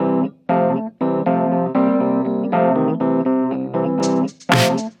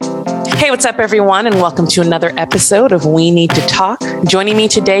what's up, everyone, and welcome to another episode of We Need to Talk. Joining me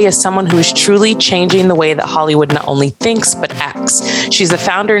today is someone who is truly changing the way that Hollywood not only thinks, but acts. She's the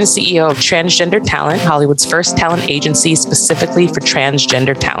founder and CEO of Transgender Talent, Hollywood's first talent agency specifically for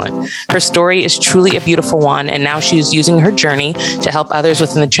transgender talent. Her story is truly a beautiful one, and now she's using her journey to help others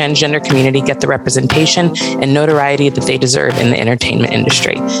within the transgender community get the representation and notoriety that they deserve in the entertainment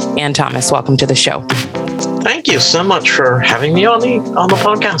industry. Ann Thomas, welcome to the show. Thank you so much for having me on the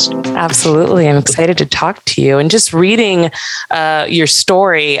podcast. Absolutely. I'm excited to talk to you. And just reading your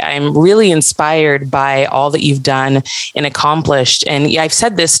story, I'm really inspired by all that you've done and accomplished. And I've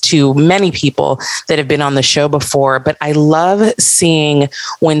said this to many people that have been on the show before, but I love seeing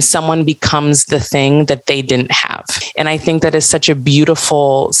when someone becomes the thing that they didn't have. And I think that is such a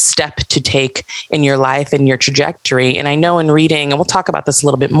beautiful step to take in your life and your trajectory. And I know in reading, and we'll talk about this a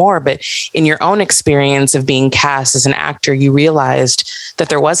little bit more, but in your own experience of being cast as an actor, you realized that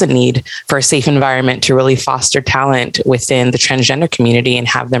there was a need for a safe environment to really foster talent within the transgender community and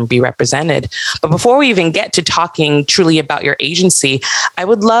have them be represented. But before we even get to talking truly about your agency, I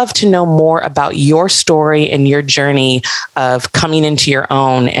would love to know more about your story and your journey of coming into your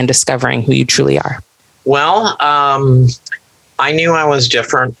own and discovering who you truly are. Well, I knew I was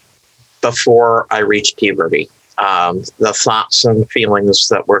different before I reached puberty. The thoughts and feelings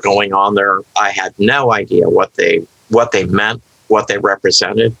that were going on there, I had no idea what they meant, what they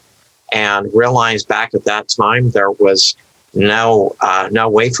represented, and realized back at that time there was no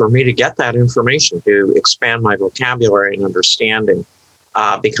way for me to get that information, to expand my vocabulary and understanding,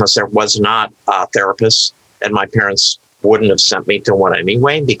 because there was not a therapist, and my parents wouldn't have sent me to one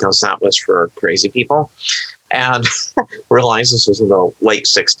anyway, because that was for crazy people. And realized this was in the late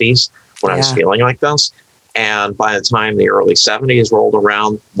 60s when I was feeling like this. And by the time the early 70s rolled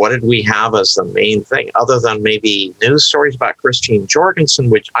around, what did we have as the main thing, other than maybe news stories about Christine Jorgensen,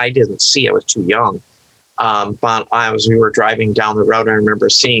 which I didn't see. I was too young. But we were driving down the road, I remember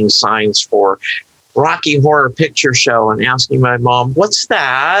seeing signs for Rocky Horror Picture Show and asking my mom, "What's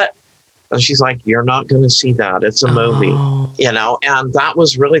that?" And she's like, "You're not going to see that. It's a movie." And that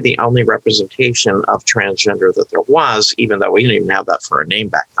was really the only representation of transgender that there was, even though we didn't even have that for a name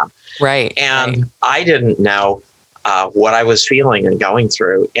back then. Right. And I didn't know what I was feeling and going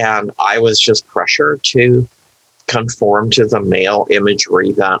through. And I was just pressured to conform to the male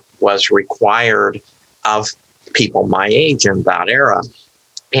imagery that was required of people my age in that era.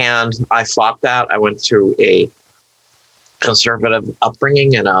 And I fought that. I went through a conservative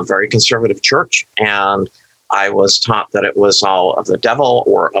upbringing in a very conservative church. And I was taught that it was all of the devil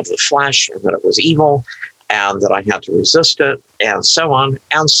or of the flesh, and that it was evil, and that I had to resist it, and so on.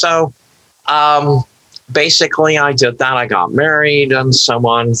 And so basically I did that. I got married and so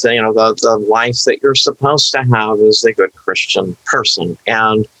on. So, the life that you're supposed to have as a good Christian person.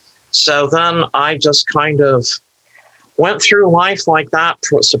 And so then I just kind of went through life like that,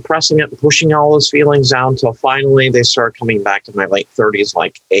 suppressing it, pushing all those feelings down until finally they started coming back in my late 30s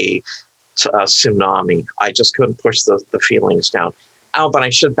like a tsunami. I just couldn't push the feelings down. Oh, but I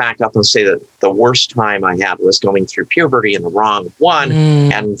should back up and say that the worst time I had was going through puberty in the wrong one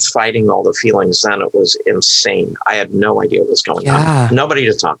and fighting all the feelings then. It was insane. I had no idea what was going on. Nobody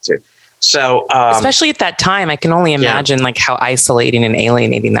to talk to. So, especially at that time, I can only imagine like how isolating and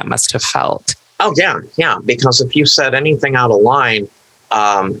alienating that must have felt. Oh, yeah. Because if you said anything out of line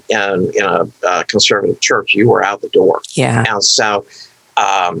in a conservative church, you were out the door. Yeah. And so,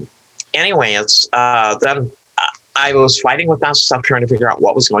 anyway, it's then I was fighting with that stuff, trying to figure out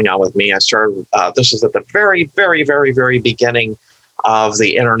what was going on with me. I started, this is at the very, very, very, very beginning of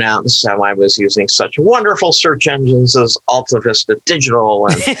the internet. And so I was using such wonderful search engines as Alta Vista Digital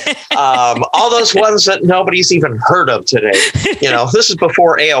and all those ones that nobody's even heard of today. This is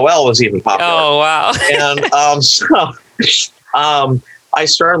before AOL was even popular. Oh, wow. And I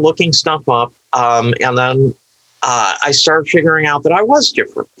started looking stuff up, and then I started figuring out that I was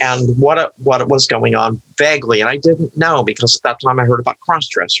different and what was going on vaguely. And I didn't know, because at that time I heard about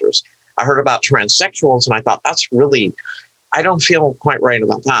cross-dressers. I heard about transsexuals, and I thought, I don't feel quite right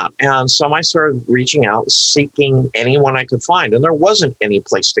about that. And so I started reaching out, seeking anyone I could find. And there wasn't any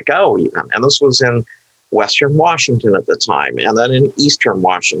place to go even. And this was in Western Washington at the time, and then in Eastern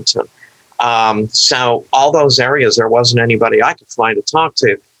Washington. So all those areas, there wasn't anybody I could find to talk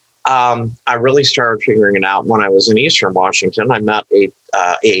to. I really started figuring it out when I was in Eastern Washington. I met a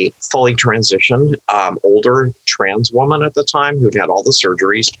fully transitioned, older trans woman at the time who'd had all the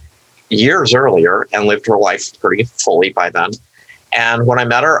surgeries years earlier and lived her life pretty fully by then. And when I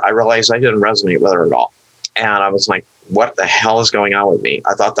met her, I realized I didn't resonate with her at all. And I was like, what the hell is going on with me?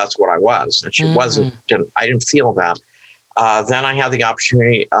 I thought that's what I was. And she wasn't. I didn't feel that. Then I had the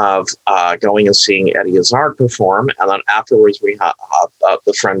opportunity of going and seeing Eddie Izzard perform. And then afterwards, we had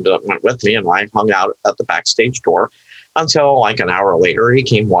the friend that went with me and I hung out at the backstage door until like an hour later, he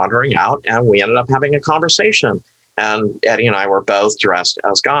came wandering out and we ended up having a conversation. And Eddie and I were both dressed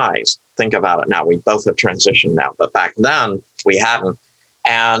as guys. Think about it now. We both have transitioned now, but back then we hadn't.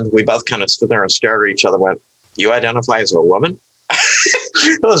 And we both kind of stood there and stared at each other and went, "You identify as a woman?"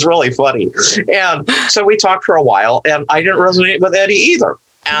 It was really funny. And so we talked for a while and I didn't resonate with Eddie either.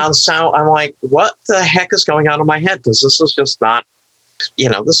 And so I'm like, what the heck is going on in my head? Because this is just not,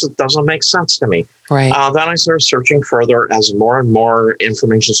 doesn't make sense to me. Right. Then I started searching further as more and more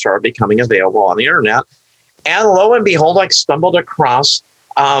information started becoming available on the internet. And lo and behold, I stumbled across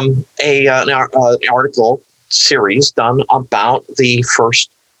an article series done about the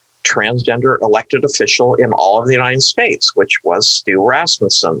first transgender elected official in all of the United States, which was Stu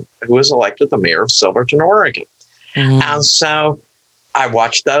Rasmussen, who was elected the mayor of Silverton, Oregon. Mm-hmm. And so I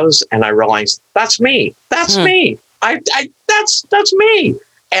watched those and I realized that's me. That's me. That's me.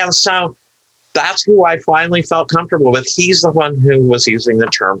 And so that's who I finally felt comfortable with. He's the one who was using the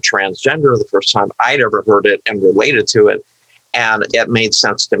term transgender the first time I'd ever heard it and related to it. And it made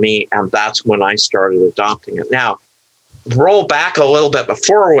sense to me. And that's when I started adopting it. Now, roll back a little bit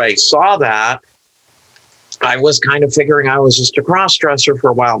before I saw that, I was kind of figuring I was just a cross-dresser for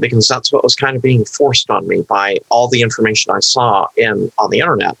a while because that's what was kind of being forced on me by all the information I saw on the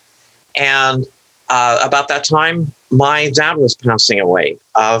internet. And about that time, my dad was passing away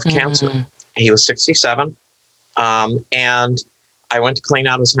of cancer. He was 67. And I went to clean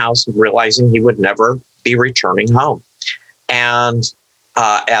out his house realizing he would never be returning home. And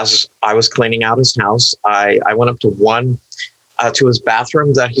as I was cleaning out his house, I went up to his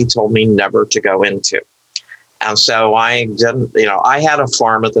bathroom that he told me never to go into. And so I didn't, I had a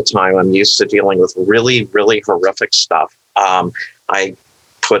farm at the time. I'm used to dealing with really, really horrific stuff. I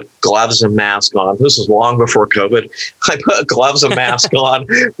put gloves and mask on. This was long before COVID. I put gloves and mask on,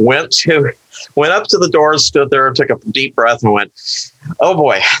 went up to the door, stood there, took a deep breath and went, oh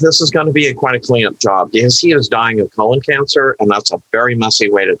boy, this is going to be quite a cleanup job. Because he was dying of colon cancer, and that's a very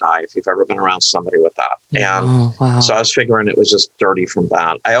messy way to die if you've ever been around somebody with that. And so I was figuring it was just dirty from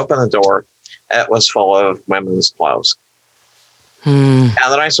that. I opened the door. It was full of women's clothes. And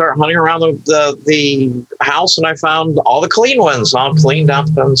then I started hunting around the house, and I found all the clean ones, all cleaned up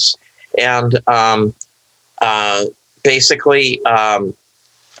ones. And basically,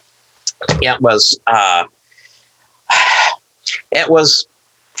 it was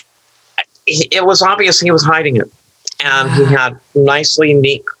obvious he was hiding it. And he had nicely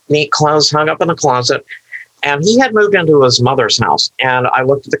neat clothes hung up in the closet. And he had moved into his mother's house. And I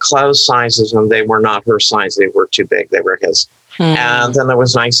looked at the clothes sizes, and they were not her size. They were too big. They were his. And then there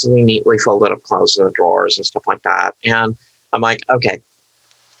was nicely, neatly folded up clothes in the drawers and stuff like that. And I'm like, okay,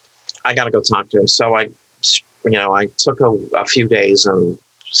 I got to go talk to him. So I took a few days and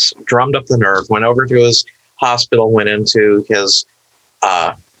drummed up the nerve, went over to his hospital, went into his,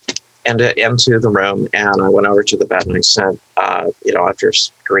 into the room. And I went over to the bed and I said, after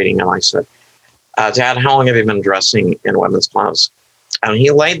greeting him, I said, Dad, how long have you been dressing in women's clothes? And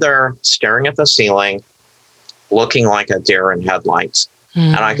he laid there staring at the ceiling, looking like a deer in headlights.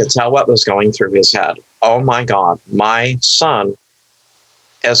 And I could tell what was going through his head. Oh my God, my son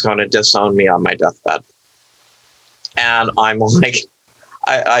is going to disown me on my deathbed. And I'm like,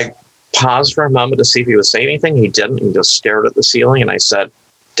 I paused for a moment to see if he would say anything. He didn't. He just stared at the ceiling. And I said,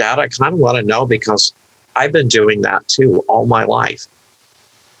 Dad, I kind of want to know because I've been doing that too all my life.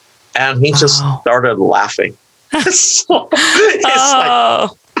 And he just started laughing. It's like,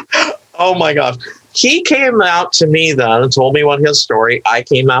 oh my God. He came out to me then and told me what his story. I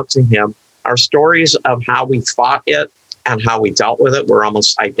came out to him. Our stories of how we fought it and how we dealt with it were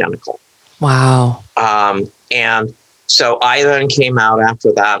almost identical. Wow. And so I then came out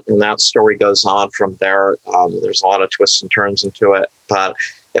after that, and that story goes on from there. There's a lot of twists and turns into it, but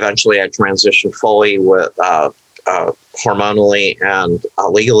eventually I transitioned fully with hormonally and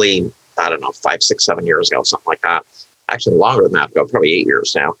legally, I don't know, 5, 6, 7 years ago, something like that. Actually, longer than that ago, probably 8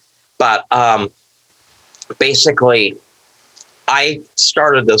 years now. But basically, I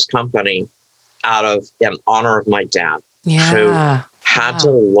started this company in honor of my dad, who had to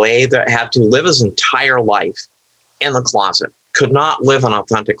live his entire life in the closet, could not live an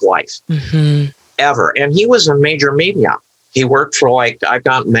authentic life ever. And he was in major media. He worked for I've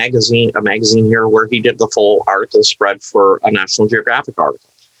got a magazine here where he did the full article spread for a National Geographic article.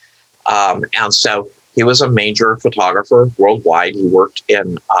 And so he was a major photographer worldwide. He worked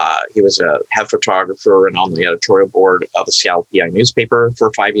he was a head photographer and on the editorial board of the Seattle PI newspaper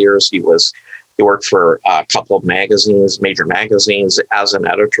for 5 years. He was He worked for a couple of magazines, major magazines, as an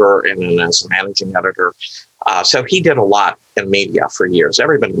editor and then as a managing editor. So he did a lot in media for years.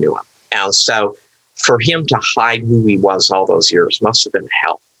 Everybody knew him. And so for him to hide who he was all those years must have been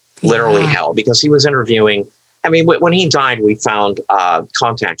hell, literally hell, because he was interviewing. I mean, when he died, we found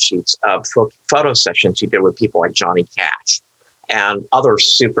contact sheets of photo sessions he did with people like Johnny Cash and other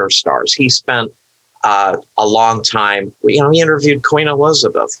superstars. He spent a long time, he interviewed Queen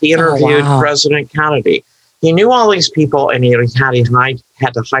Elizabeth. He interviewed President Kennedy. He knew all these people, and he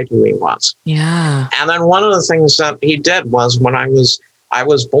had to hide who he was. Yeah. And then one of the things that he did was when I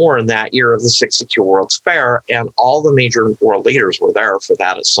was born that year of the 62 World's Fair, and all the major world leaders were there for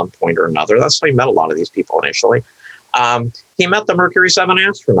that at some point or another. That's how he met a lot of these people initially. He met the Mercury 7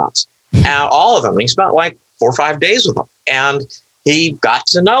 astronauts, and all of them. He spent like 4 or 5 days with them, and he got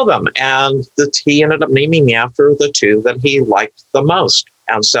to know them. And he ended up naming me after the 2 that he liked the most.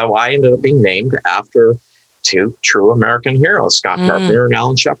 And so I ended up being named after 2 true American heroes, Scott Carpenter and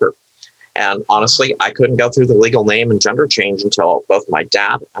Alan Shepard. And honestly, I couldn't go through the legal name and gender change until both my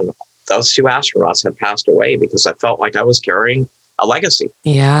dad and those 2 astronauts had passed away, because I felt like I was carrying a legacy.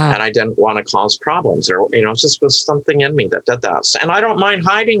 Yeah. And I didn't want to cause problems. Or, it just was something in me that did that. And I don't mind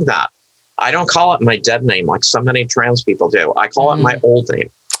hiding that. I don't call it my dead name like so many trans people do. I call it my old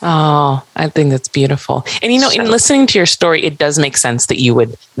name. Oh, I think that's beautiful. And, in listening to your story, it does make sense that you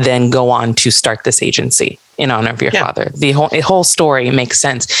would then go on to start this agency in honor of your father. The whole story makes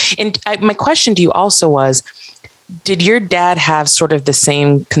sense. And my question to you also was, did your dad have sort of the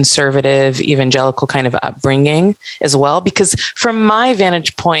same conservative evangelical kind of upbringing as well? Because from my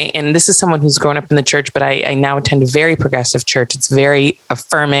vantage point, and this is someone who's grown up in the church, but I now attend a very progressive church. It's very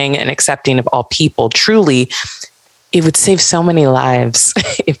affirming and accepting of all people. Truly, it would save so many lives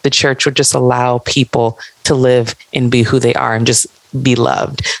if the church would just allow people to live and be who they are and just be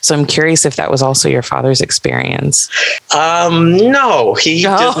loved. So I'm curious if that was also your father's experience. No, he did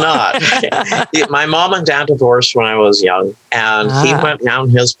not. My mom and dad divorced when I was young, and he went down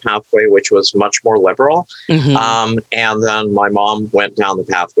his pathway, which was much more liberal. And then my mom went down the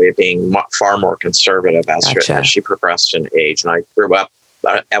pathway of being far more conservative as she progressed in age. And I grew up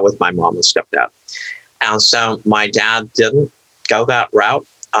with my mom and stepdad. And so my dad didn't go that route.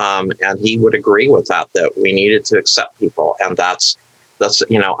 And he would agree with that we needed to accept people. And that's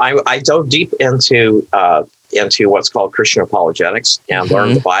I dove deep into what's called Christian apologetics and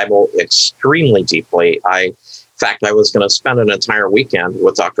learned the Bible extremely deeply. In fact, I was going to spend an entire weekend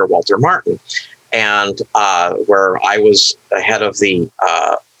with Dr. Walter Martin, and where I was the head of the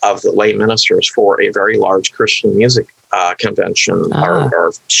lay ministers for a very large Christian music convention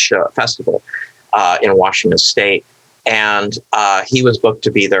or festival in Washington State. And he was booked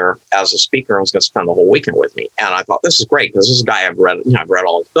to be there as a speaker and was going to spend the whole weekend with me. And I thought, this is great, because this is a guy I've read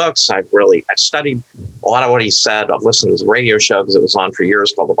all his books. I've studied a lot of what he said. I've listened to his radio show because it was on for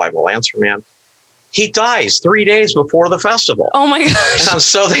years, called The Bible Answer Man. He dies 3 days before the festival. Oh my gosh. And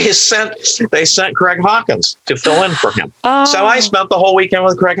so they sent Craig Hawkins to fill in for him. So I spent the whole weekend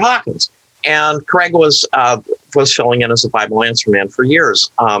with Craig Hawkins. And Craig was filling in as a Bible Answer Man for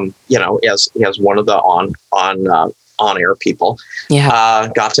years. As one of the on-air people.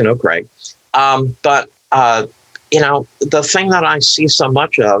 Got to know Craig. But the thing that I see so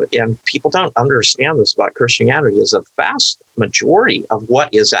much of, and people don't understand this about Christianity, is a vast majority of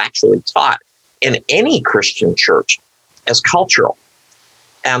what is actually taught in any Christian church is cultural.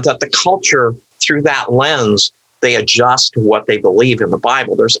 And that the culture, through that lens, they adjust what they believe in the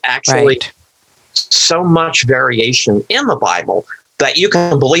Bible. There's actually so much variation in the Bible that you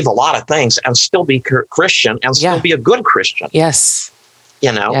can believe a lot of things and still be Christian and still be a good Christian. Yes.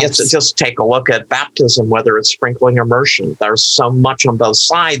 It's just take a look at baptism, whether it's sprinkling or immersion. There's so much on both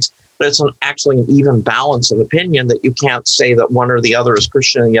sides, but it's actually an even balance of opinion that you can't say that one or the other is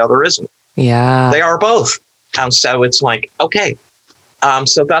Christian and the other isn't. Yeah. They are both. And so it's like, okay.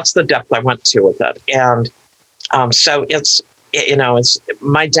 So that's the depth I went to with it. And so it's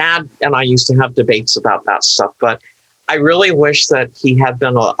my dad and I used to have debates about that stuff, but I really wish that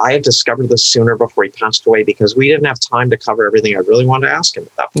I had discovered this sooner before he passed away, because we didn't have time to cover everything I really wanted to ask him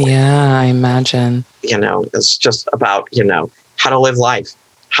at that point. Yeah, I imagine. It's just about, how to live life,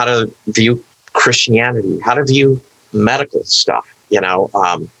 how to view Christianity, how to view medical stuff,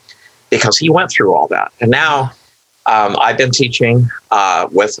 because he went through all that. And now I've been teaching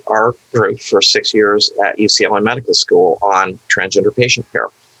with our group for 6 years at UCLA Medical School on transgender patient care.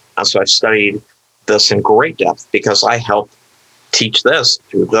 And so I've studied this in great depth because I help teach this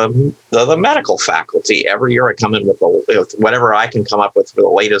through the medical faculty. Every year I come in with whatever I can come up with for the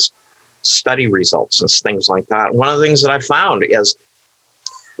latest study results and things like that. One of the things that I found is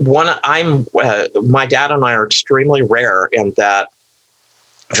my dad and I are extremely rare in that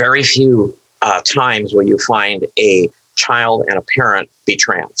very few times will you find a child and a parent be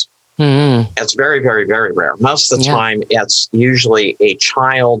trans. Mm-hmm. It's very, very, very rare. Most of the time, it's usually a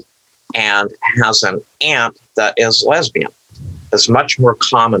child and has an aunt that is lesbian. It's much more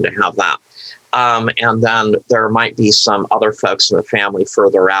common to have that. And then there might be some other folks in the family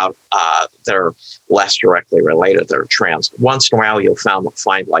further out that are less directly related that are trans. Once in a while, you'll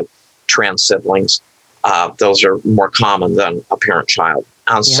find like trans siblings. Those are more common than a parent-child.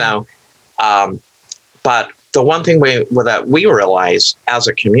 And so, but the one thing that we realize as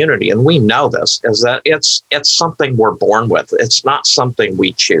a community, and we know this, is that it's something we're born with. It's not something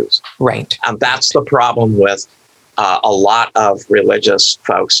we choose. Right. And that's the problem with a lot of religious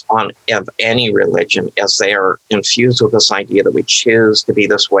folks of any religion, is they are infused with this idea that we choose to be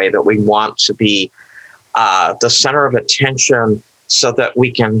this way, that we want to be the center of attention so that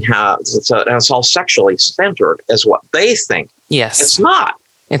we can have, and it's all sexually centered, is what they think. Yes. It's not.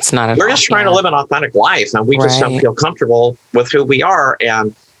 It's not. We're just trying to live an authentic life, and we just don't feel comfortable with who we are.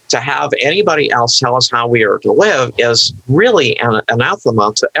 And to have anybody else tell us how we are to live is really an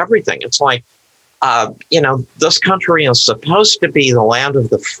anathema to everything. It's like, this country is supposed to be the land of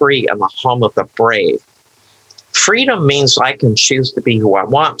the free and the home of the brave. Freedom means I can choose to be who I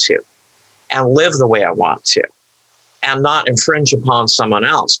want to and live the way I want to and not infringe upon someone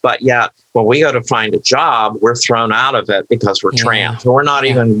else. But yet, when we go to find a job, we're thrown out of it because we're trans. We're not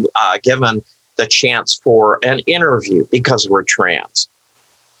even given the chance for an interview because we're trans.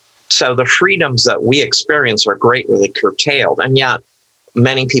 So the freedoms that we experience are greatly curtailed. And yet,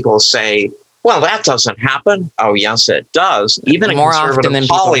 many people say, well, that doesn't happen. Oh, yes, it does. Even in conservative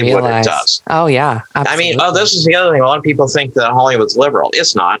Hollywood, it does. Oh, yeah. Absolutely. I mean, this is the other thing. A lot of people think that Hollywood's liberal.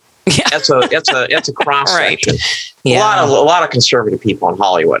 It's not. Yeah. It's a cross section. Right. Yeah. A lot of conservative people in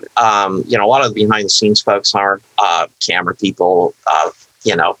Hollywood. A lot of the behind the scenes folks are camera people,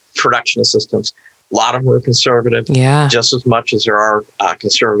 production assistants. A lot of them are conservative. Yeah. Just as much as there are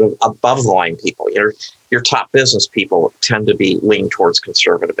conservative above the line people. Your top business people tend to be leaning towards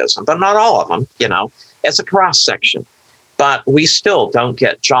conservatism, but not all of them. It's a cross section. But we still don't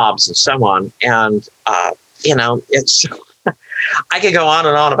get jobs and so on. And it's. I could go on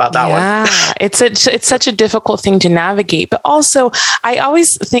and on about that one. Yeah, it's such a difficult thing to navigate. But also, I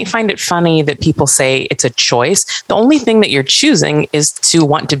always find it funny that people say it's a choice. The only thing that you're choosing is to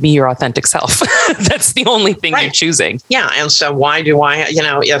want to be your authentic self. That's the only thing you're choosing. Yeah, and so why do I?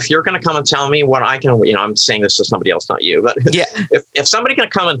 If you're going to come and tell me what I can, I'm saying this to somebody else, not you, but if somebody can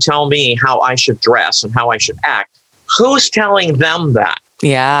come and tell me how I should dress and how I should act, who's telling them that?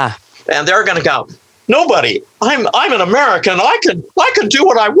 Yeah, and they're going to go, nobody. I'm an American. I can do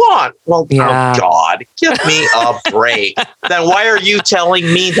what I want. Well, oh God, give me a break. Then why are you telling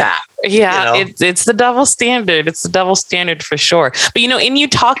me that? Yeah, it's the double standard. It's the double standard for sure. But, in you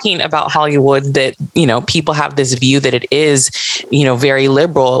talking about Hollywood, that, people have this view that it is, very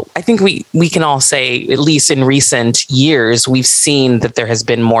liberal. I think we can all say, at least in recent years, we've seen that there has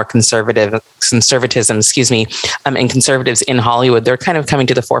been more conservatism, and conservatives in Hollywood. They're kind of coming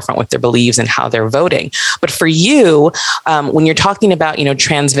to the forefront with their beliefs and how they're voting. But for you, when you're talking about,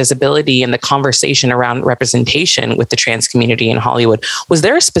 trans visibility and the conversation around representation with the trans community in Hollywood, was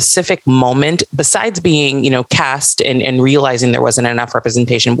there a specific moment, besides being, cast and realizing there wasn't enough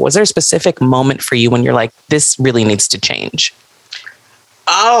representation, but was there a specific moment for you when you're like, this really needs to change?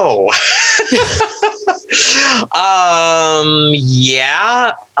 Oh,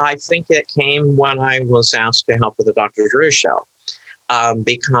 yeah, I think it came when I was asked to help with the Dr. Drew show,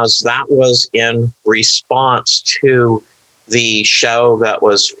 because that was in response to the show that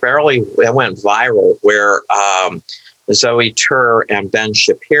was it went viral, where Zoe Tur and Ben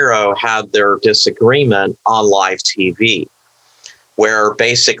Shapiro had their disagreement on live TV, where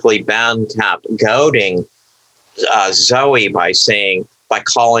basically Ben kept goading Zoe by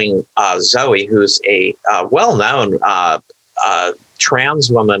calling Zoe, who's a well-known trans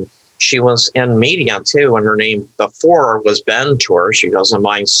woman. She was in media too, and her name before was Ben Tur. She doesn't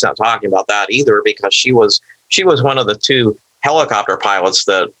mind talking about that either, because she was one of the two helicopter pilots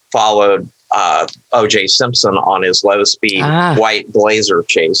that followed O.J. Simpson on his low-speed white Blazer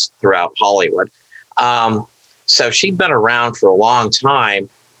chase throughout Hollywood. So she'd been around for a long time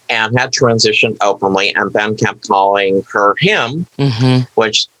and had transitioned openly, and Ben kept calling her him,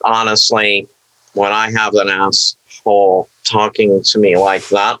 which honestly, when I have an asshole talking to me like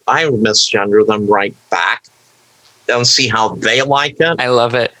that, I misgender them right back and see how they like it. I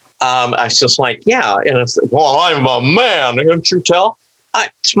love it. I was just like, yeah. And it's, well, I'm a man, can't you tell?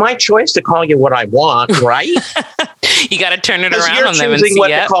 It's my choice to call you what I want, right? You got to turn it Because around you're on them and choosing see what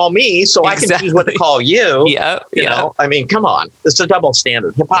to call me, so I can choose what to call you. Yep. You know, I mean, come on. It's a double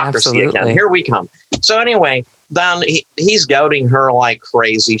standard. Hypocrisy again. Here we come. So anyway, then he's goading her like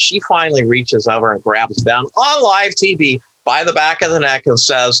crazy. She finally reaches over and grabs Ben on live TV by the back of the neck and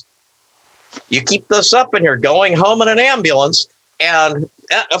says, "You keep this up and you're going home in an ambulance." And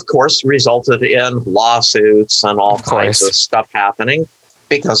that, of course, resulted in lawsuits and all kinds of stuff happening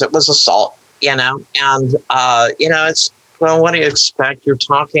because it was assault, you know. And, you know, it's, well, what do you expect? You're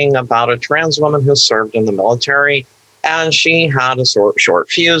talking about a trans woman who served in the military, and she had a short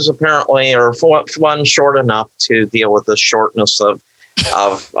fuse, apparently, or one short enough to deal with the shortness of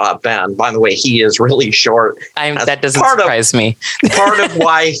Ben. By the way, he is really short. That doesn't surprise me. Part of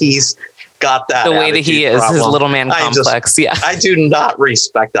why he's got that the way that he is, his little man complex. I do not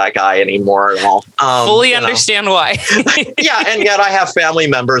respect that guy anymore at all. Fully understand why. Yeah, and yet I have family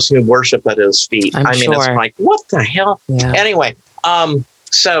members who worship at his feet. I mean, it's like, what the hell? Yeah. Anyway,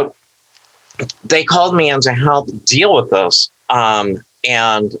 so they called me in to help deal with this, and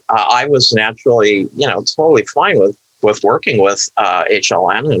I was naturally, you know, totally fine with working with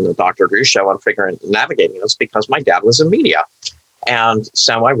HLN and the Dr. Drew Show on navigating this because my dad was in media. And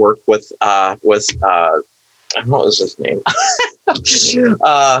so I worked with what was his name?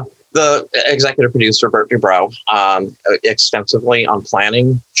 The executive producer, Bert Dubrow, extensively on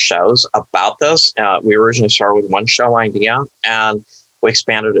planning shows about this. We originally started with one show idea, and we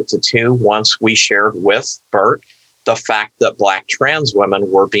expanded it to two once we shared with Bert the fact that Black trans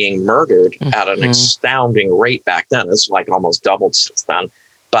women were being murdered at an astounding rate back then. It's like almost doubled since then.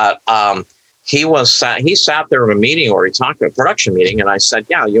 But he sat there in a meeting where he talked, a production meeting, and I said,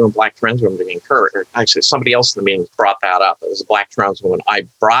 yeah, you and Black trans women being hurt. Actually, somebody else in the meeting brought that up. It was a Black trans woman I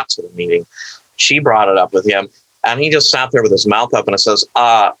brought to the meeting. She brought it up with him, and he just sat there with his mouth open and says,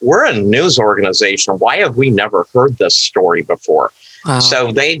 we're a news organization. Why have we never heard this story before? Wow.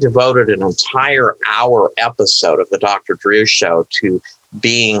 So they devoted an entire hour episode of the Dr. Drew Show to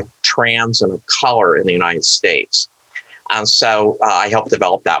being trans and of color in the United States. And so I helped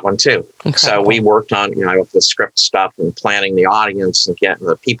develop that one too. Okay. So we worked on, you know, the script stuff and planning the audience and getting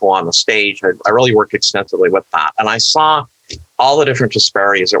the people on the stage. I really worked extensively with that. And I saw all the different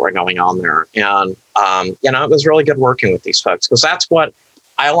disparities that were going on there. And, you know, it was really good working with these folks because that's what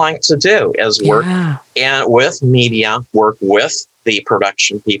I like to do is work with media, work with the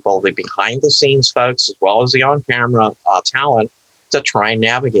production people, the behind the scenes folks, as well as the on camera talent to try and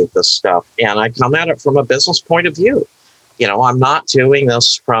navigate this stuff. And I come at it from a business point of view. You know, I'm not doing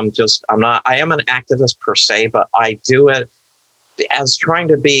this from I am an activist per se, but I do it as trying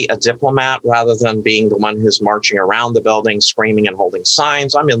to be a diplomat rather than being the one who's marching around the building, screaming and holding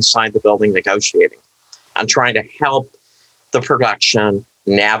signs. I'm inside the building negotiating. I'm trying to help the production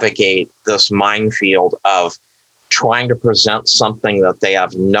navigate this minefield of trying to present something that they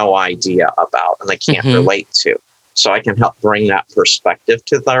have no idea about and they can't relate to. So I can help bring that perspective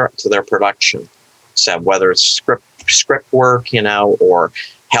to their production. So whether it's script work, you know, or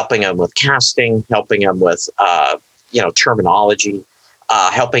helping them with casting, helping them with, you know, terminology,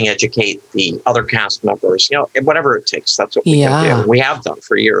 helping educate the other cast members, you know, whatever it takes. That's what we can do. We have done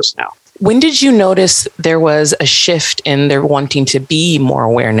for years now. When did you notice there was a shift in there wanting to be more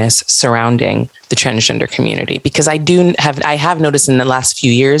awareness surrounding the transgender community? Because I have noticed in the last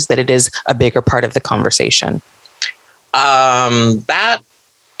few years that it is a bigger part of the conversation. That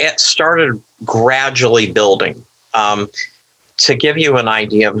it started gradually building. To give you an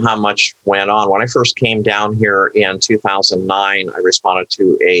idea of how much went on, when I first came down here in 2009, I responded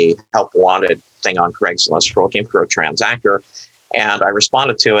to a help wanted thing on Craigslist for looking for a trans actor. And I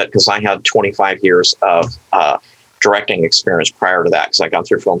responded to it because I had 25 years of directing experience prior to that, because I got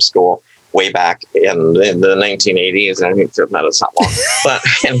through film school way back in the 1980s. I think that is not long. But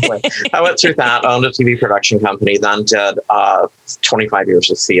anyway, I went through that, owned a TV production company, then did 25 years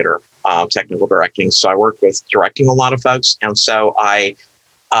of theater, technical directing. So I worked with directing a lot of folks. And so I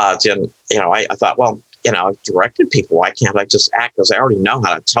didn't, you know, I thought, well, you know, I've directed people. Why can't I just act? Because I already know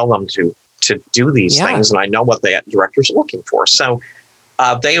how to tell them to do these things. And I know what the directors are looking for. So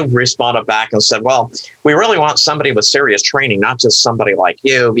they responded back and said, well, we really want somebody with serious training, not just somebody like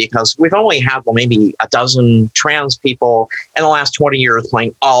you, because we've only had maybe a dozen trans people in the last 20 years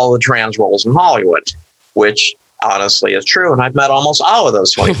playing all the trans roles in Hollywood, which honestly is true. And I've met almost all of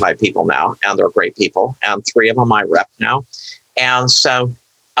those 25 people now, and they're great people. And 3 of them I rep now. And so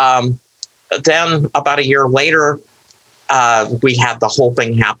then about a year later, we had the whole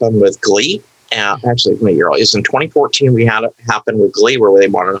thing happen with Glee. Actually, it was in 2014 we had it happen with Glee, where they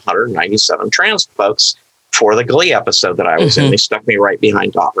wanted 197 trans folks for the Glee episode that I was in. They stuck me right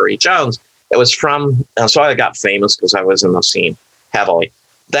behind Dr. E. Jones. It was from, and so I got famous because I was in the scene heavily.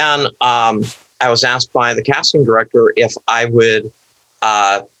 Then I was asked by the casting director if I would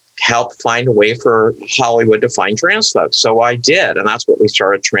help find a way for Hollywood to find trans folks. So I did, and that's what we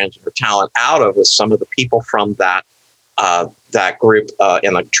started Transgender Talent out of, was some of the people from that group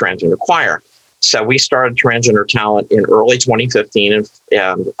in the Transgender Choir. So we started Transgender Talent in early 2015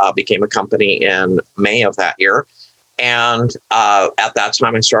 and became a company in May of that year. And at that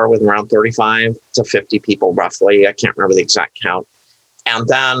time, I started with around 35 to 50 people, roughly. I can't remember the exact count. And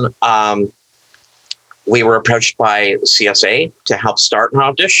then we were approached by CSA to help start an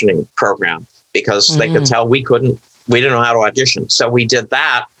auditioning program because they could tell we didn't know how to audition. So we did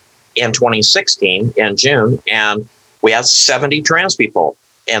that in 2016 in June, and we had 70 trans people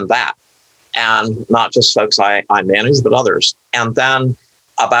in that. And not just folks I managed, but others. And then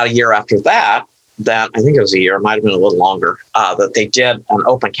about a year after that, I think it was a year, it might have been a little longer, that they did an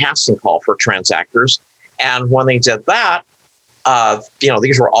open casting call for trans actors. And when they did that,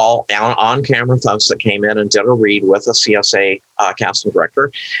 these were all on-camera folks that came in and did a read with a CSA casting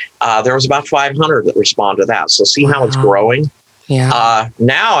director. There was about 500 that responded to that. So see how it's growing? Yeah.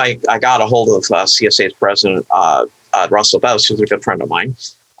 Now I got a hold of CSA's president, Russell Bose, who's a good friend of mine.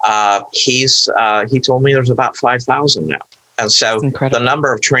 He told me there's about 5,000 now. And so the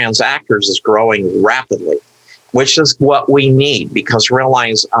number of trans actors is growing rapidly, which is what we need, because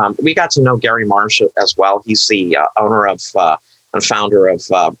realize we got to know Gary Marsh as well. He's the owner of and founder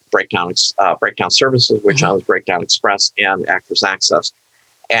of Breakdown Services, which owns Breakdown Express and Actors Access.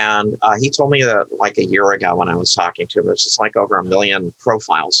 And he told me that like a year ago when I was talking to him, there's just like over 1 million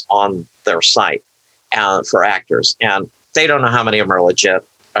profiles on their site for actors. And they don't know how many of them are legit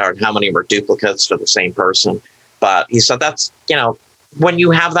or how many of them are duplicates to the same person. But he said that's, when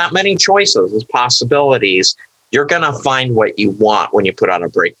you have that many choices, as possibilities, you're going to find what you want when you put on a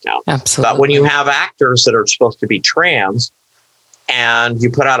breakdown. Absolutely. But when you have actors that are supposed to be trans and you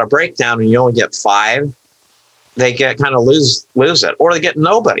put out a breakdown and you only get 5, they get kind of lose it, or they get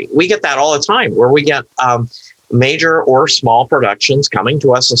nobody. We get that all the time where we get major or small productions coming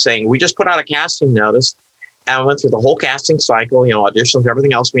to us and saying, we just put out a casting notice and went through the whole casting cycle, auditions,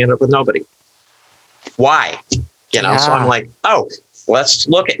 everything else. We ended up with nobody. Why? So I'm like, let's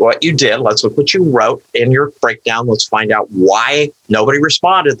look at what you did. Let's look what you wrote in your breakdown. Let's find out why nobody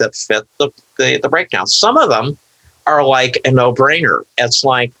responded that fit the breakdown. Some of them are like a no-brainer. It's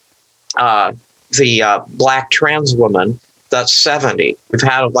like the Black trans woman that's 70. We've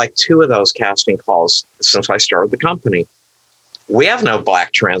had like 2 of those casting calls since I started the company. We have no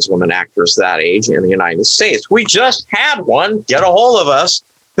Black trans women actors that age in the United States. We just had one get a hold of us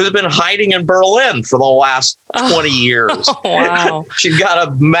who's been hiding in Berlin for the last 20 years. Wow. She's got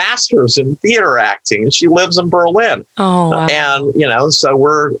a master's in theater acting, and she lives in Berlin. Oh, wow. And, so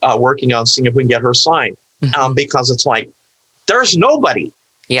we're working on seeing if we can get her signed because it's like, there's nobody.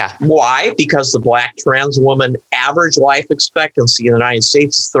 Yeah. Why? Because the Black trans woman average life expectancy in the United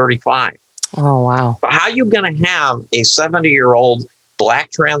States is 35. Oh, wow. But how are you going to have a 70-year-old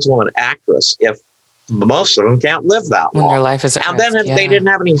Black trans woman actress if most of them can't live that long? When their life is at and risk, then they didn't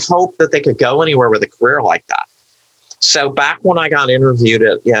have any hope that they could go anywhere with a career like that. So back when I got interviewed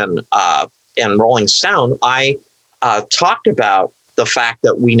in Rolling Stone, I talked about the fact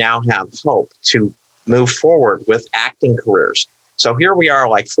that we now have hope to move forward with acting careers. So here we are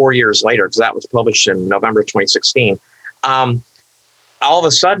like 4 years later, because that was published in November 2016. All of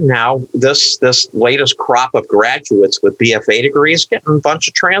a sudden now, this latest crop of graduates with BFA degrees getting a bunch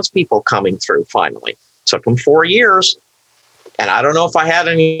of trans people coming through finally. Took them 4 years. And I don't know if I had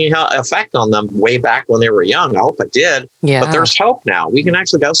any effect on them way back when they were young. I hope I did. Yeah. But there's hope now. We can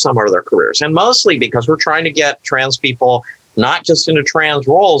actually go somewhere with their careers. And mostly because we're trying to get trans people, not just into trans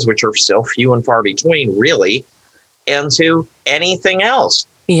roles, which are still few and far between, really, into anything else.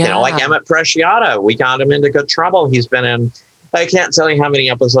 Yeah. Like Emmett Preciado. We got him into good trouble. He's been in, I can't tell you how many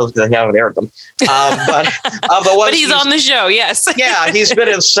episodes they haven't aired them. But he's on the show, yes. Yeah, he's been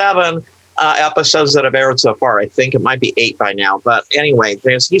in 7 episodes that have aired so far. I think it might be 8 by now. But anyway,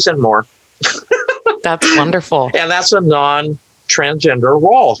 he's in more. That's wonderful. And that's a non-transgender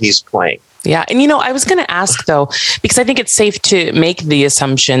role he's playing. Yeah. And, I was going to ask, though, because I think it's safe to make the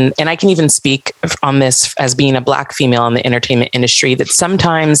assumption, and I can even speak on this as being a Black female in the entertainment industry, that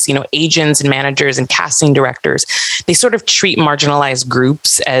sometimes, agents and managers and casting directors, they sort of treat marginalized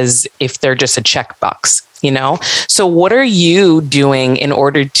groups as if they're just a checkbox. So what are you doing in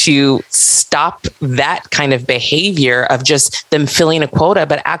order to stop that kind of behavior of just them filling a quota,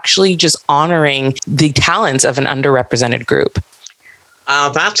 but actually just honoring the talents of an underrepresented group?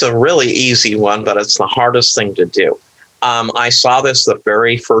 That's a really easy one, but it's the hardest thing to do. I saw this the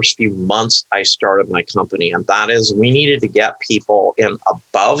very first few months I started my company, and that is we needed to get people in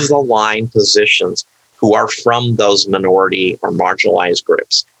above the line positions who are from those minority or marginalized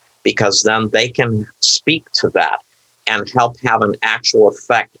groups, because then they can speak to that and help have an actual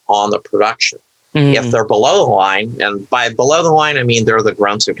effect on the production. If they're below the line, and by below the line, I mean they're the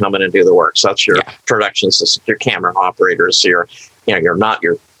grunts who come in and do the work. So that's your production assistant, your camera operators, you're not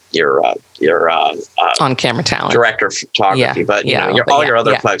your on-camera talent, director of photography, but your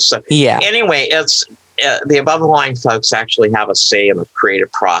other folks. So anyway, it's the above the line folks actually have a say in the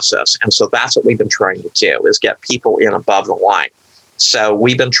creative process, and so that's what we've been trying to do, is get people in above the line. So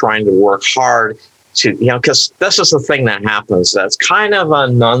we've been trying to work hard to, because this is the thing that happens. That's kind of a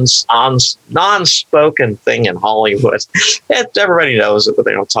non-spoken thing in Hollywood. Everybody knows it, but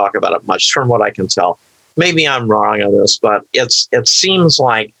they don't talk about it much, from what I can tell. Maybe I'm wrong on this, but it seems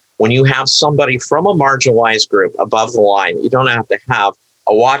like when you have somebody from a marginalized group above the line, you don't have to have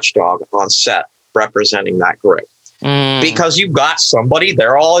a watchdog on set representing that group, because you've got somebody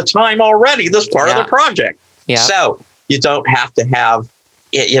there all the time already. This part of the project. So you don't have to have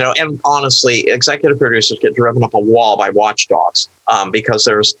it, and honestly, executive producers get driven up a wall by watchdogs, because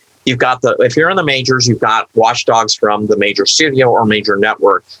if you're in the majors, you've got watchdogs from the major studio or major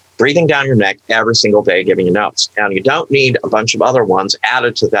network breathing down your neck every single day, giving you notes. And you don't need a bunch of other ones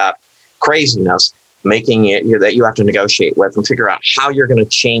added to that craziness, making it that you have to negotiate with and figure out how you're going to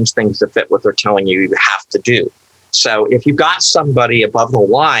change things to fit what they're telling you have to do. So if you've got somebody above the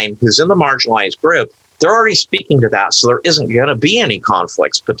line who's in the marginalized group, they're already speaking to that. So there isn't going to be any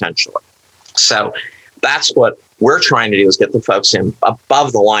conflicts potentially. So that's what we're trying to do, is get the folks in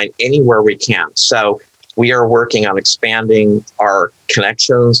above the line anywhere we can. So we are working on expanding our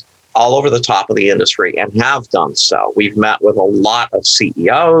connections all over the top of the industry, and have done so. We've met with a lot of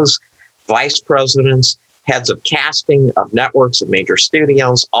CEOs, vice presidents, heads of casting of networks, of major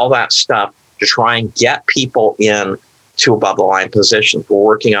studios, all that stuff, to try and get people in to above the line positions. We're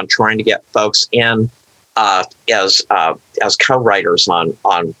working on trying to get folks in as co-writers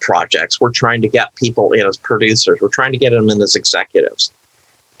on projects. We're trying to get people in as producers. We're trying to get them in as executives.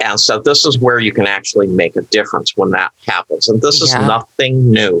 And so this is where you can actually make a difference when that happens. And this is nothing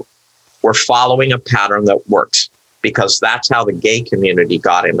new. We're following a pattern that works, because that's how the gay community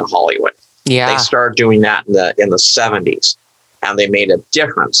got into Hollywood. They started doing that in the 70s, and they made a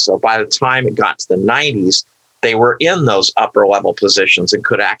difference. So by the time it got to the 90s, they were in those upper level positions and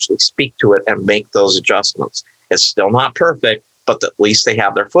could actually speak to it and make those adjustments. It's still not perfect, but at least they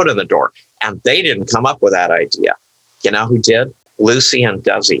have their foot in the door. And they didn't come up with that idea. You know who did? Lucy and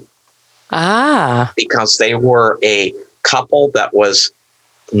Desi. Because they were a couple that was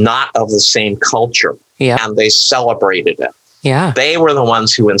not of the same culture, and they celebrated it. They were the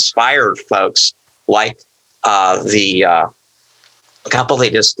ones who inspired folks like the couple they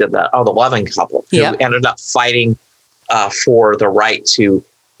just did that. The Loving couple, who ended up fighting for the right to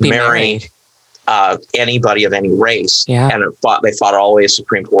marry anybody of any race. And they fought all the way to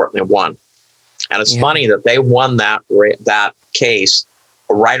Supreme Court, and they won. And it's funny that they won that case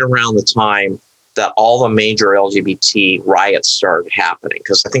right around the time that all the major LGBT riots started happening,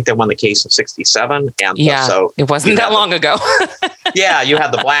 because I think they won the case in '67, and so it wasn't that long ago. You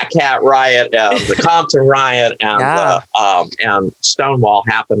had the Black Cat riot, the Compton riot, and Stonewall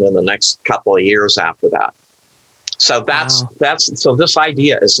happened in the next couple of years after that. So so this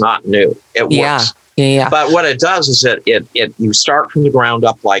idea is not new. It works. But what it does is it you start from the ground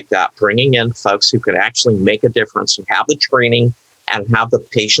up like that, bringing in folks who can actually make a difference, and have the training and have the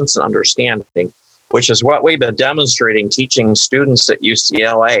patience and understanding, which is what we've been demonstrating, teaching students at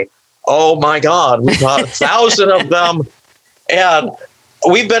UCLA. Oh my God, we've got 1,000 of them, and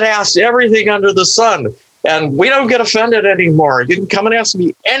we've been asked everything under the sun, and we don't get offended anymore. You can come and ask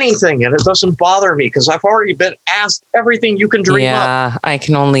me anything, and it doesn't bother me, because I've already been asked everything you can dream up. I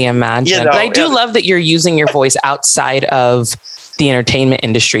can only imagine. But I do love that you're using your voice outside of the entertainment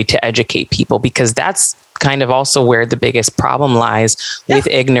industry to educate people, because that's kind of also where the biggest problem lies with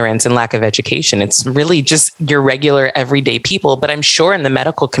ignorance and lack of education. It's really just your regular everyday people. But I'm sure in the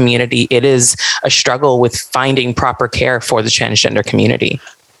medical community, it is a struggle with finding proper care for the transgender community.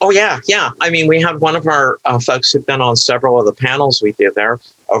 Oh, yeah. I mean, we have one of our folks who've been on several of the panels we do there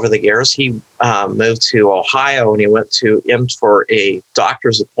over the years. He moved to Ohio, and he went in for a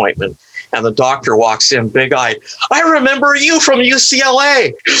doctor's appointment. And the doctor walks in big-eyed. I remember you from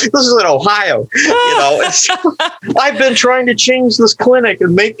UCLA. This is in Ohio. I've been trying to change this clinic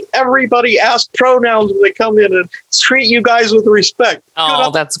and make everybody ask pronouns when they come in and treat you guys with respect.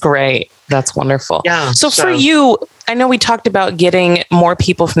 Oh, that's great. That's wonderful. Yeah. So for you, I know we talked about getting more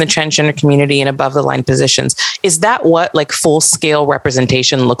people from the transgender community in above the line positions. Is that what like full scale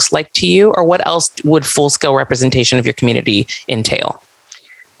representation looks like to you? Or what else would full scale representation of your community entail?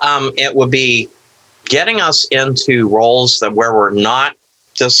 It would be getting us into roles where we're not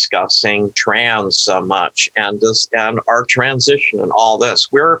discussing trans so much and our transition and all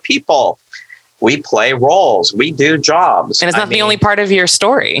this. We're people. We play roles. We do jobs. And it's not the only part of your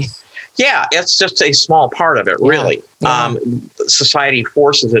story. Yeah, it's just a small part of it, really. Yeah. Society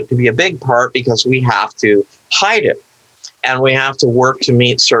forces it to be a big part because we have to hide it. And we have to work to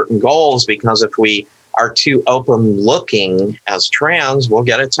meet certain goals, because if we are too open looking as trans, we'll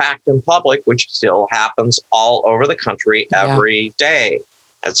get attacked in public, which still happens all over the country every day.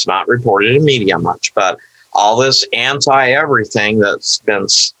 It's not reported in media much, but all this anti-everything that's been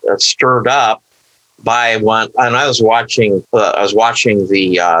stirred up by one. And I was watching the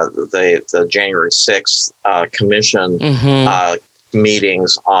January 6th commission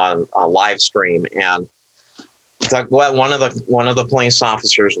meetings on a live stream, and one of the police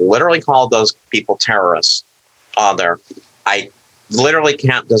officers literally called those people terrorists on there. I literally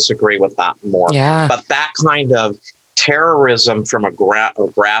can't disagree with that more. Yeah. But that kind of terrorism from a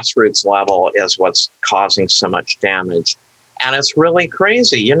grassroots level is what's causing so much damage. And it's really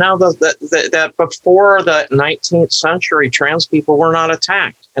crazy. That before the 19th century, trans people were not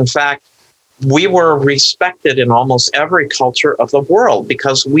attacked. In fact, we were respected in almost every culture of the world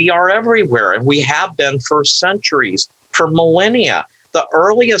because we are everywhere, and we have been for centuries, for millennia. The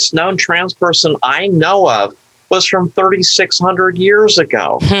earliest known trans person I know of was from 3,600 years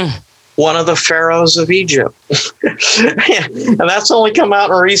ago. One of the pharaohs of Egypt. And that's only come out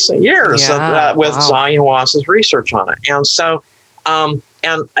in recent years with Zion Wass's research on it. And so, and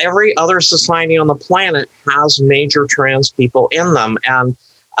every other society on the planet has major trans people in them. And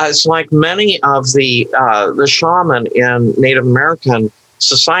it's like many of the shaman in Native American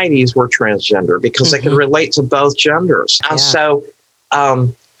societies were transgender because they could relate to both genders. And so,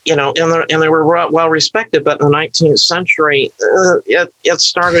 and they were well respected. But in the 19th century, it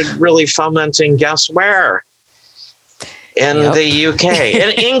started really fomenting, guess where? In the UK,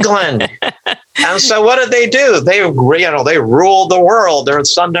 in England. And so what did they do? They ruled the world. Their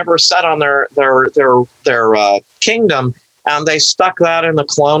sun never set on their kingdom. And they stuck that in the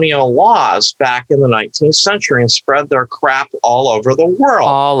colonial laws back in the 19th century and spread their crap all over the world.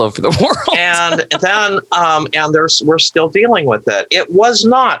 All over the world. And then, we're still dealing with it. It was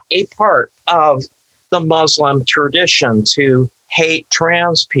not a part of the Muslim tradition to hate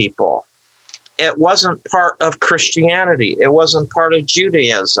trans people. It wasn't part of Christianity. It wasn't part of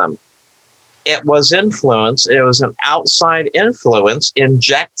Judaism. It was influence. It was an outside influence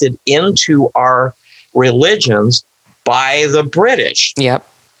injected into our religions by the British in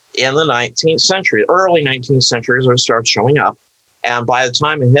the 19th century, early 19th century, as it started showing up. And by the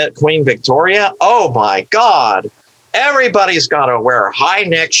time it hit Queen Victoria, oh my God, everybody's got to wear high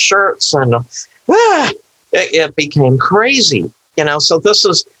neck shirts, and it became crazy. So this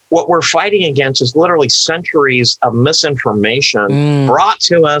is what we're fighting against, is literally centuries of misinformation brought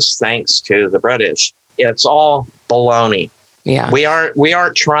to us thanks to the British. It's all baloney. Yeah, we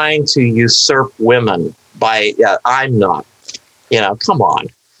aren't trying to usurp women. I'm not, come on.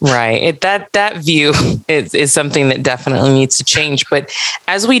 Right. That view is something that definitely needs to change. But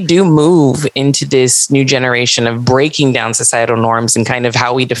as we do move into this new generation of breaking down societal norms and kind of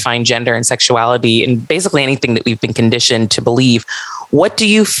how we define gender and sexuality and basically anything that we've been conditioned to believe, what do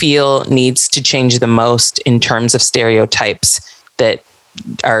you feel needs to change the most in terms of stereotypes that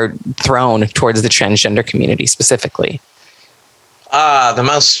are thrown towards the transgender community specifically?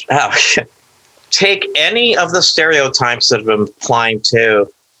 Take any of the stereotypes that have been applying to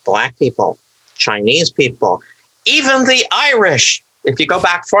Black people, Chinese people, even the Irish. If you go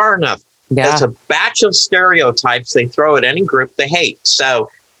back far enough, it's a batch of stereotypes they throw at any group they hate. So,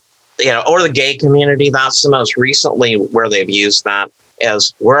 or the gay community, that's the most recently where they've used that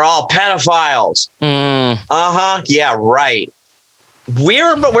as we're all pedophiles. Yeah, right.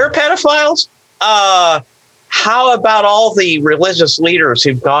 We're pedophiles? How about all the religious leaders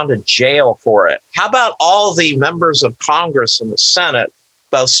who've gone to jail for it? How about all the members of Congress and the Senate,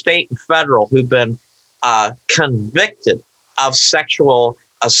 both state and federal, who've been convicted of sexual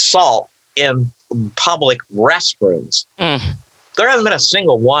assault in public restrooms? There hasn't been a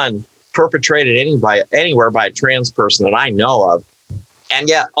single one perpetrated anywhere by a trans person that I know of. And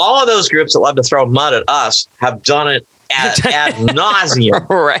yet all of those groups that love to throw mud at us have done it ad nauseum.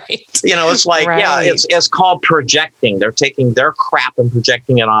 Right. You know, it's like, yeah, it's called projecting. They're taking their crap and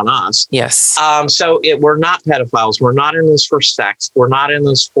projecting it on us. Yes. We're not pedophiles. We're not in this for sex. We're not in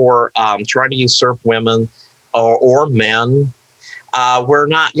this for trying to usurp women or men. We're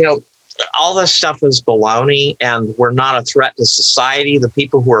not, you know, all this stuff is baloney, and we're not a threat to society. The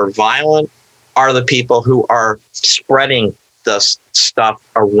people who are violent are the people who are spreading this stuff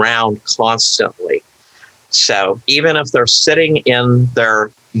around constantly. So even if they're sitting in their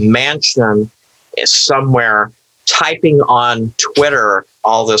mansion somewhere typing on Twitter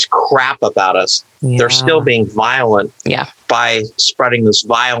all this crap about us, they're still being violent by spreading this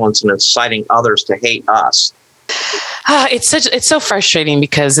violence and inciting others to hate us. It's so frustrating,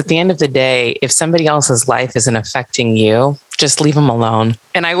 because at the end of the day, if somebody else's life isn't affecting you, just leave them alone.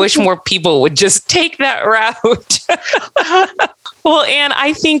 And I wish more people would just take that route. Well, Anne,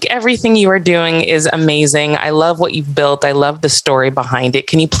 I think everything you are doing is amazing. I love what you've built. I love the story behind it.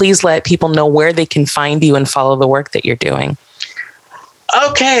 Can you please let people know where they can find you and follow the work that you're doing?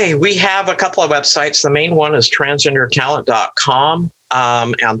 Okay, we have a couple of websites. The main one is transgendertalent.com,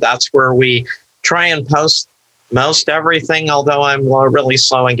 and that's where we try and post most everything, although I'm really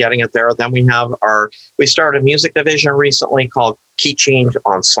slow in getting it there. Then we started a music division recently called Key Change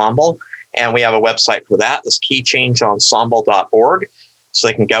Ensemble, and we have a website for that. It's keychangeensemble.org, so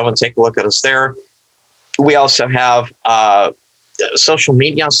they can go and take a look at us there. We also have social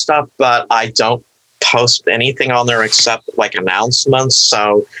media stuff, but I don't post anything on there except like announcements.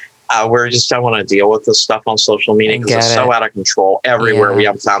 So we just don't want to deal with this stuff on social media because it's so out of control everywhere. We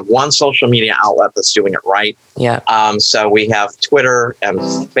haven't found one social media outlet that's doing it right. So we have Twitter and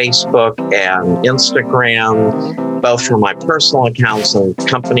Facebook and Instagram, both for my personal accounts and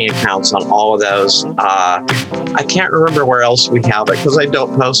company accounts on all of those. I can't remember where else we have it because I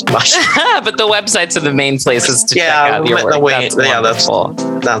don't post much. But the websites are the main places to check out your work.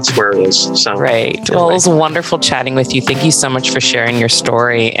 That's where it is. So, right. Anyway. Well, it was wonderful chatting with you. Thank you so much for sharing your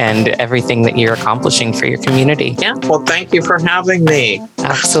story and everything that you're accomplishing for your community. Yeah. Well, thank you for having me.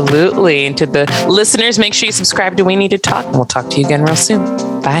 Absolutely. And to the listeners, make sure you subscribe to We Need to Talk, and we'll talk to you again real soon.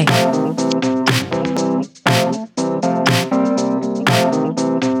 Bye.